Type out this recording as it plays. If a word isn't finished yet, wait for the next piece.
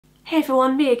Hey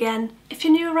everyone, me again. If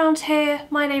you're new around here,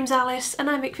 my name's Alice and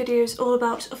I make videos all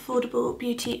about affordable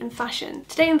beauty and fashion.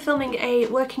 Today I'm filming a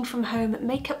working from home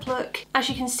makeup look. As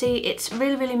you can see, it's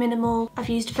really minimal. I've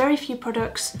used very few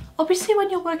products. Obviously when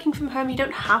you're working from home you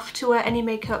don't have to wear any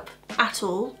makeup at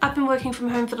all. I've been working from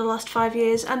home for the last 5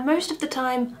 years and most of the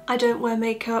time I don't wear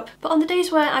makeup. But on the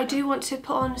days where I do want to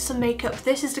put on some makeup,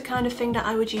 this is the kind of thing that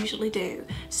I would usually do.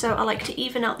 So I like to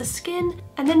even out the skin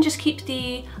and then just keep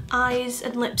the eyes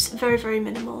and lips very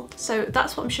minimal. So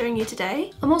that's what I'm showing you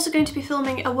today. I'm also going to be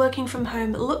filming a working from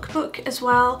home lookbook as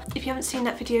well. If you haven't seen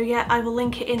that video yet, I will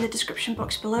link it in the description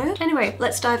box below. Anyway,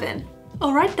 let's dive in.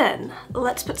 Alright then,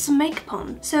 let's put some makeup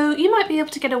on. So you might be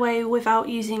able to get away without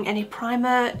using any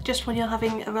primer just when you're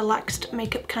having a relaxed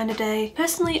makeup kind of day.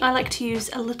 Personally, I like to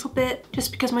use a little bit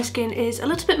just because my skin is a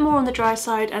little bit more on the dry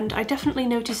side and I definitely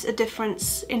notice a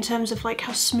difference in terms of like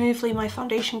how smoothly my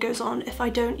foundation goes on if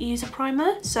I don't use a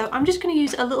primer. So I'm just going to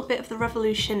use a little bit of the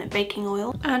Revolution baking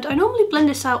oil and I normally blend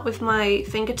this out with my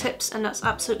fingertips and that's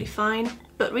absolutely fine.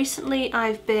 But recently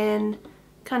I've been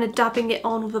kind of dabbing it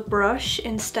on with a brush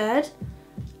instead.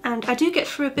 And I do get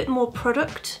through a bit more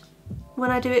product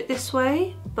when I do it this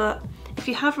way, but if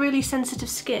you have really sensitive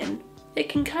skin, it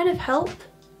can kind of help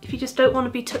if you just don't want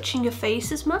to be touching your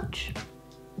face as much.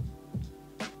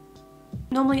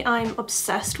 Normally I'm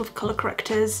obsessed with colour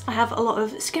correctors. I have a lot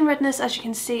of skin redness as you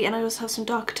can see, and I also have some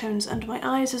darker tones under my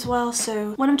eyes as well,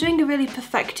 so when I'm doing a really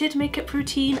perfected makeup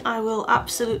routine I will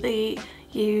absolutely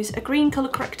use a green colour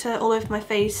corrector all over my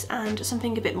face and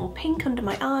something a bit more pink under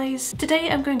my eyes. Today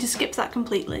I'm going to skip that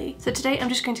completely. So today I'm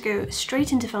just going to go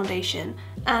straight into foundation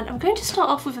and I'm going to start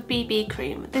off with a BB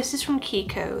cream. This is from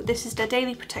Kiko. This is their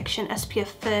Daily Protection SPF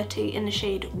 30 in the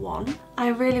shade 1. I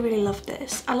really love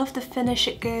this. I love the finish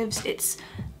it gives. It's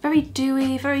very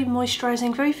dewy, very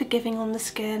moisturising, very forgiving on the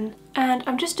skin. And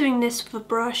I'm just doing this with a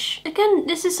brush. Again,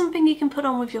 this is something you can put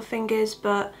on with your fingers,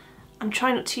 but I'm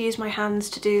trying not to use my hands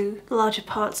to do the larger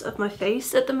parts of my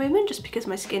face at the moment just because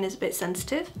my skin is a bit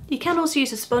sensitive. You can also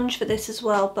use a sponge for this as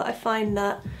well, but I find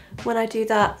that when I do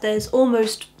that there's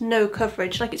almost no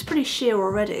coverage, like it's pretty sheer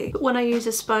already. But when I use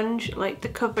a sponge, like the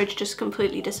coverage just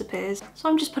completely disappears. So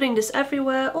I'm just putting this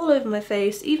everywhere, all over my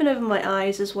face, even over my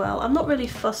eyes as well. I'm not really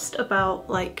fussed about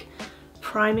like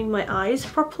priming my eyes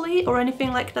properly or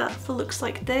anything like that for looks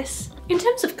like this. In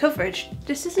terms of coverage,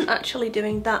 this isn't actually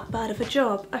doing that bad of a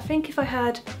job. I think if I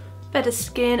had better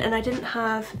skin and I didn't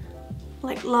have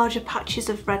like larger patches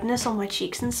of redness on my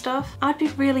cheeks and stuff, I'd be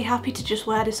really happy to just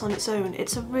wear this on its own.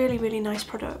 It's a really nice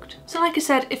product. So like I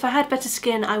said, if I had better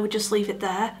skin I would just leave it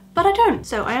there, but I don't.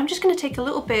 So I am just going to take a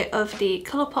little bit of the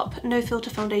Colourpop No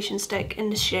Filter Foundation Stick in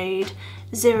the shade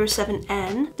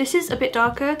 07N. This is a bit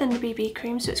darker than the BB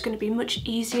cream, so it's going to be much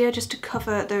easier just to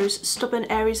cover those stubborn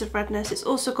areas of redness. It's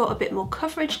also got a bit more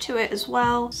coverage to it as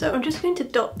well. So I'm just going to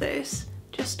dot this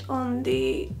just on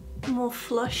the more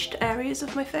flushed areas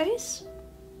of my face.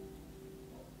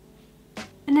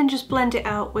 And then just blend it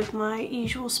out with my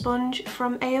usual sponge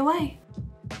from AOA.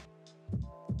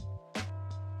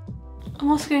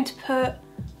 I'm also going to put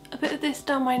a bit of this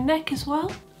down my neck as well,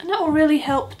 and that will really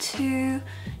help to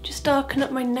just darken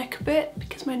up my neck a bit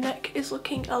because my neck is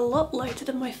looking a lot lighter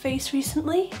than my face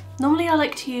recently. Normally I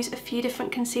like to use a few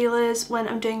different concealers when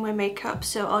I'm doing my makeup,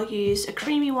 so I'll use a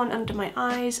creamy one under my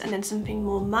eyes and then something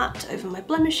more matte over my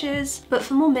blemishes. But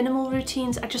for more minimal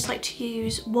routines I just like to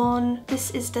use one.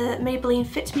 This is the Maybelline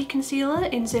Fit Me Concealer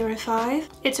in 05.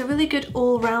 It's a really good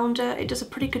all-rounder. It does a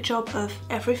pretty good job of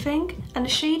everything and the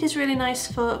shade is really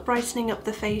nice for brightening up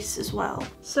the face as well.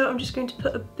 So I'm just going to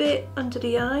put a bit under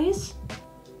the eyes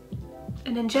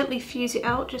and then gently fuse it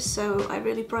out just so I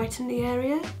really brighten the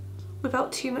area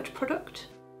without too much product.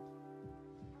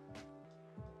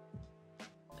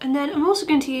 And then I'm also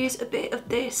going to use a bit of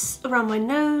this around my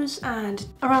nose and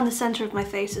around the centre of my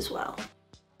face as well.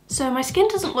 So my skin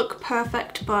doesn't look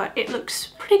perfect, but it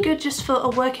looks pretty good just for a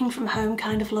working from home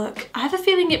kind of look. I have a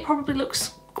feeling it probably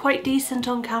looks quite decent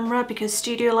on camera because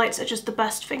studio lights are just the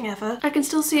best thing ever. I can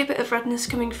still see a bit of redness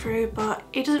coming through, but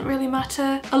it doesn't really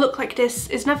matter. A look like this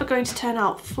is never going to turn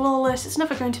out flawless. It's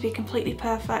never going to be completely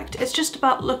perfect. It's just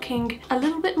about looking a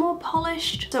little bit more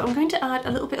polished. So I'm going to add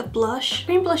a little bit of blush.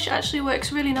 Green blush actually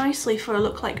works really nicely for a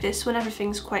look like this when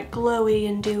everything's quite glowy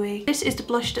and dewy. This is the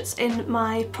blush that's in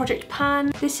my project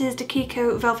pan. This is the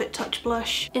Kiko Velvet Touch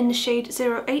blush in the shade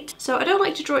 08. So I don't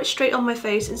like to draw it straight on my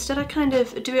face. Instead I kind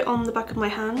of do it on the back of my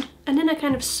hand and then I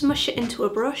kind of smush it into a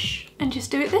brush and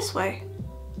just do it this way.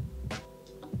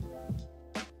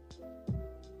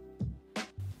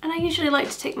 And I usually like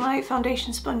to take my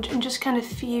foundation sponge and just kind of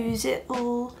fuse it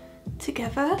all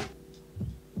together.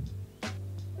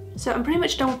 So I'm pretty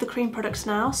much done with the cream products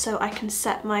now, so I can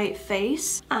set my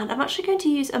face. And I'm actually going to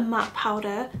use a matte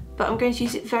powder, but I'm going to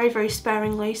use it very, very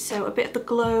sparingly, so a bit of the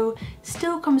glow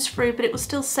still comes through, but it will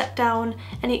still set down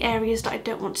any areas that I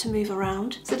don't want to move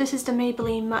around. So this is the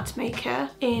Maybelline Matte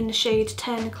Maker in shade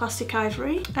 10 Classic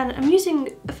Ivory, and I'm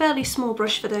using a fairly small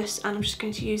brush for this, and I'm just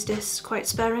going to use this quite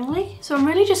sparingly. So I'm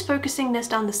really just focusing this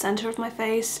down the center of my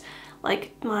face,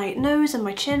 like my nose and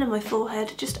my chin and my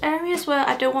forehead, just areas where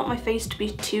I don't want my face to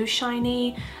be too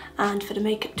shiny and for the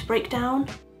makeup to break down.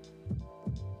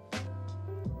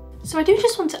 So I do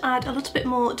just want to add a little bit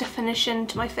more definition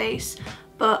to my face,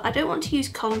 but I don't want to use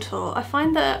contour. I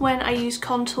find that when I use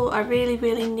contour, I really,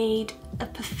 really need a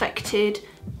perfected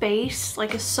base,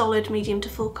 like a solid medium to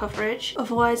full coverage.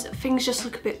 Otherwise, things just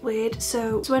look a bit weird.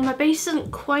 So when my base isn't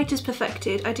quite as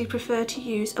perfected, I do prefer to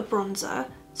use a bronzer.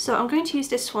 So I'm going to use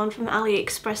this one from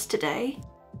AliExpress today.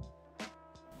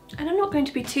 And I'm not going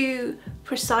to be too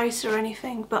precise or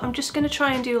anything, but I'm just going to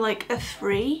try and do like a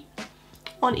 3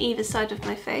 on either side of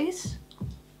my face.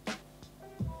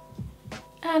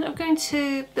 And I'm going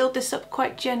to build this up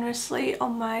quite generously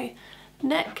on my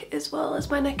neck as well, as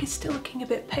my neck is still looking a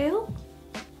bit pale.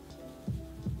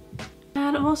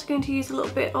 And I'm also going to use a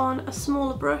little bit on a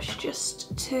smaller brush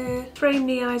just to frame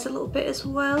the eyes a little bit as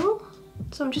well.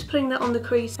 So I'm just putting that on the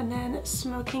crease and then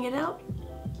smoking it out.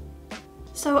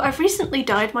 So I've recently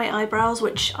dyed my eyebrows,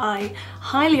 which I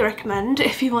highly recommend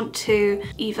if you want to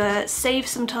either save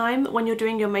some time when you're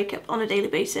doing your makeup on a daily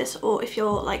basis, or if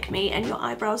you're like me and your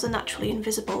eyebrows are naturally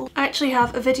invisible. I actually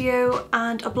have a video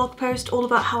and a blog post all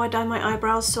about how I dye my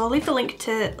eyebrows, so I'll leave the link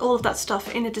to all of that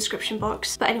stuff in the description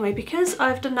box. But anyway, because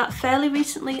I've done that fairly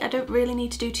recently, I don't really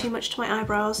need to do too much to my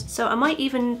eyebrows, so I might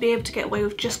even be able to get away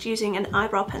with just using an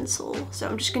eyebrow pencil. So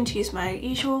I'm just going to use my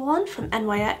usual one from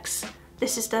NYX.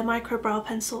 This is the micro brow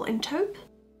pencil in taupe.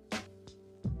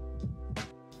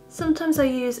 Sometimes I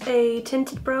use a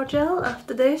tinted brow gel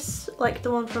after this, like the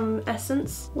one from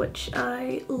Essence, which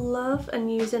I love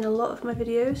and use in a lot of my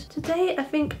videos. Today I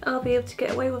think I'll be able to get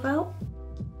away without.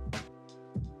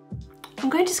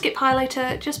 I'm going to skip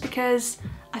highlighter just because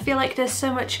I feel like there's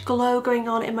so much glow going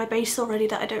on in my base already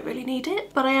that I don't really need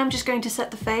it, but I am just going to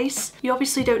set the face. You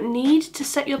obviously don't need to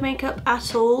set your makeup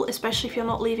at all, especially if you're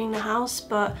not leaving the house,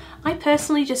 but I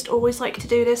personally just always like to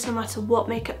do this no matter what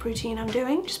makeup routine I'm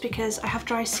doing, just because I have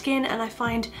dry skin and I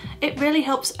find it really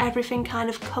helps everything kind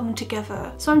of come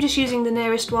together. So I'm just using the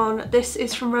nearest one. This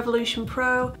is from Revolution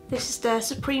Pro. This is their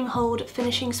Supreme Hold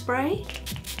Finishing Spray.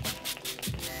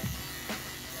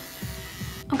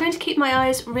 I'm going to keep my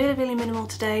eyes really, really minimal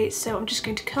today, so I'm just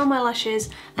going to curl my lashes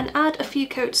and add a few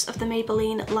coats of the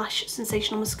Maybelline Lash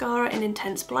Sensational Mascara in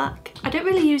Intense Black. I don't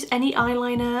really use any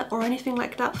eyeliner or anything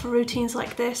like that for routines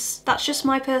like this. That's just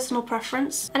my personal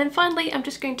preference. And then finally, I'm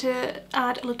just going to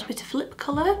add a little bit of lip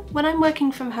colour. When I'm working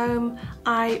from home,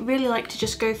 I really like to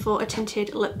just go for a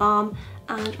tinted lip balm.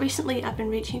 And recently I've been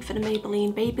reaching for the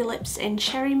Maybelline Baby Lips in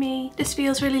Cherry Me. This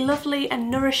feels really lovely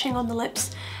and nourishing on the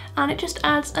lips, and it just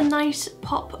adds a nice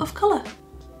pop of colour.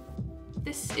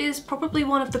 This is probably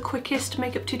one of the quickest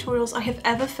makeup tutorials I have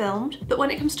ever filmed, but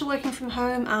when it comes to working from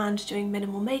home and doing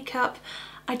minimal makeup,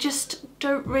 I just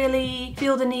don't really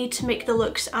feel the need to make the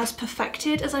looks as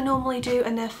perfected as I normally do,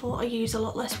 and therefore I use a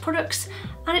lot less products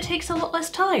and it takes a lot less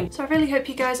time. So I really hope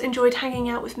you guys enjoyed hanging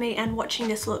out with me and watching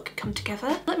this look come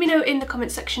together. Let me know in the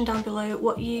comment section down below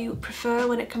what you prefer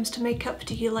when it comes to makeup.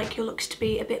 Do you like your looks to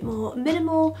be a bit more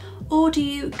minimal, or do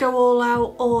you go all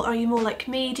out, or are you more like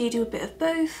me? Do you do a bit of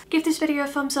both? Give this video a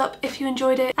thumbs up if you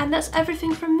enjoyed it, and that's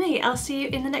everything from me. I'll see you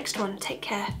in the next one. Take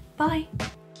care. Bye.